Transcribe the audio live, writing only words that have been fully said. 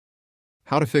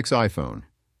How to fix iPhone.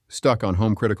 Stuck on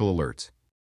home critical alerts.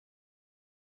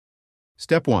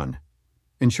 Step 1.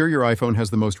 Ensure your iPhone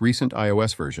has the most recent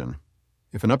iOS version.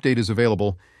 If an update is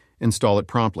available, install it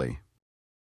promptly.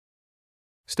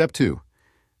 Step 2.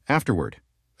 Afterward,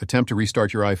 attempt to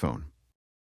restart your iPhone.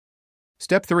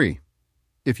 Step 3.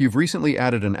 If you've recently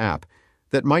added an app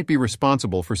that might be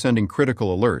responsible for sending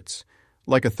critical alerts,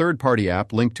 like a third-party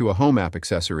app linked to a home app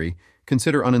accessory,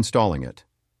 consider uninstalling it.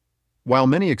 While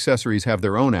many accessories have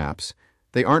their own apps,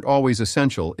 they aren't always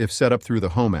essential if set up through the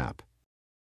home app.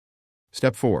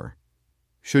 Step 4.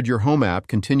 Should your home app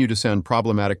continue to send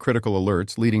problematic critical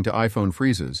alerts leading to iPhone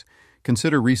freezes,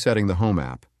 consider resetting the home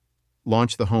app.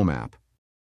 Launch the home app.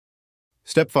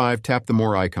 Step 5. Tap the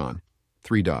More icon,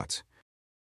 3 dots.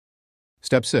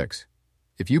 Step 6.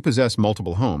 If you possess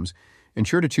multiple homes,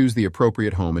 ensure to choose the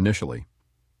appropriate home initially.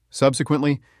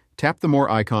 Subsequently, tap the More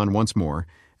icon once more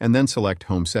and then select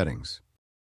Home Settings.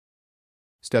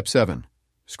 Step 7.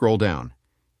 Scroll down,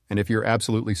 and if you're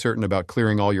absolutely certain about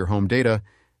clearing all your home data,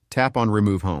 tap on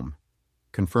Remove Home.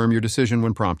 Confirm your decision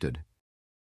when prompted.